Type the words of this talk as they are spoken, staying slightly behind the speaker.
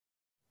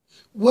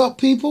Well,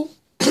 people,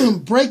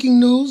 breaking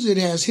news, it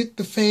has hit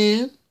the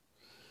fan.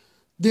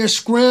 They're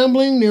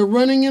scrambling, they're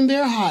running, and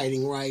they're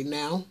hiding right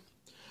now.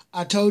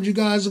 I told you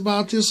guys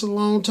about this a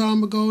long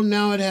time ago.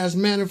 Now it has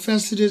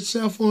manifested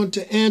itself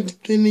onto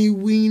Anthony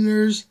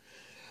Weiner's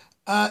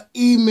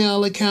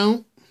email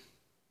account.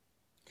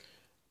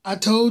 I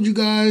told you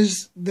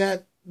guys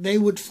that they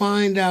would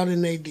find out,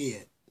 and they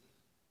did.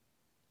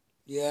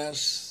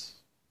 Yes.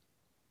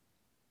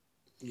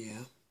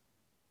 Yeah.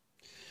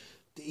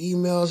 The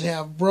emails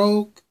have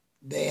broke.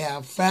 They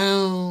have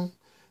found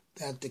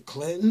that the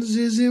Clintons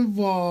is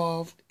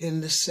involved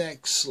in the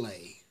sex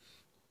slave.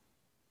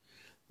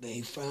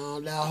 They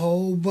found a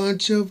whole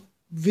bunch of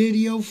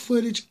video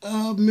footage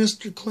of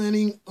Mr.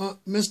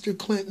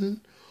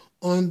 Clinton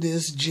on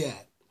this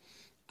jet.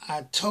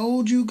 I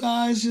told you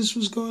guys this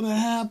was going to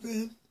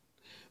happen,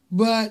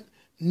 but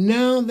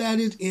now that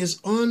it is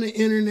on the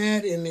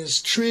internet and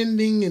it's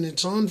trending and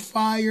it's on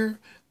fire,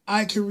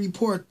 I can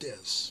report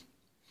this.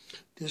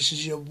 This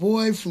is your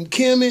boy from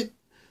Kemet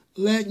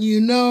letting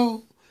you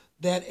know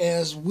that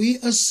as we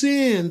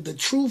ascend, the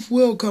truth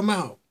will come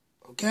out,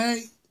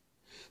 okay?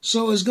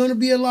 So it's going to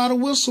be a lot of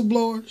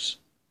whistleblowers.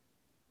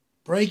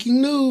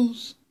 Breaking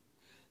news.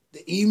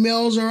 The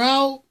emails are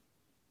out.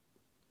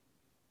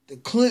 The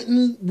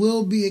Clinton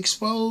will be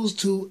exposed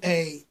to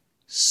a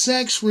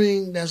sex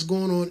ring that's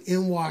going on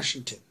in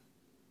Washington.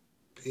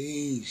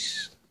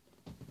 Peace.